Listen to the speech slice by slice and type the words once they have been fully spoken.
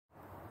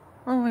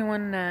Hello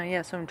everyone,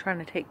 yeah, so I'm trying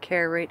to take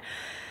care, right,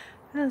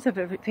 as of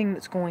everything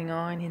that's going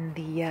on in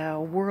the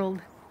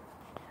world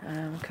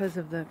because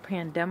of the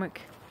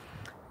pandemic,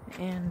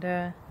 and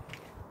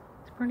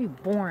it's pretty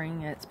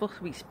boring. It's supposed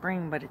to be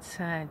spring, but it's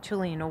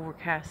chilly and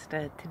overcast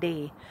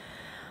today,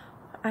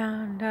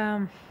 and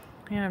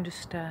yeah, I'm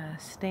just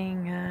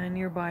staying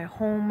nearby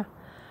home,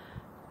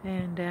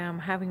 and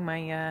having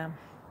my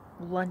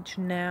lunch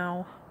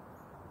now.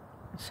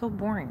 It's so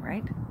boring,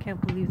 right?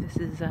 Can't believe this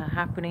is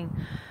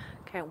happening.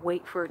 Can't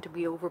wait for it to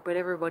be over, but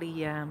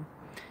everybody, a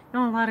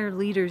lot of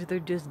leaders, they're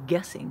just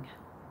guessing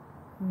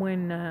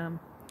when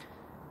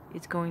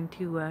it's going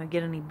to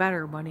get any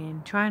better. But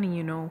in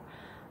China,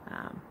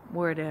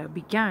 where it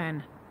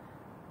began,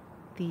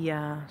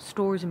 the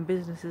stores and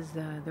businesses,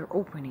 they're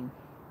opening.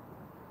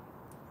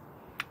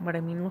 But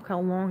I mean, look how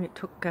long it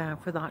took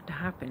for that to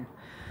happen.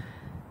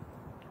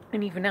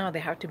 And even now, they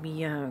have to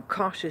be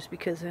cautious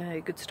because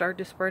it could start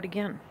to spread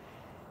again.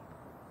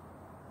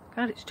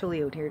 God, it's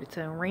chilly out here. It's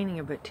raining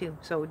a bit too.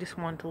 So just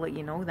wanted to let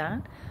you know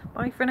that.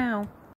 Bye for now.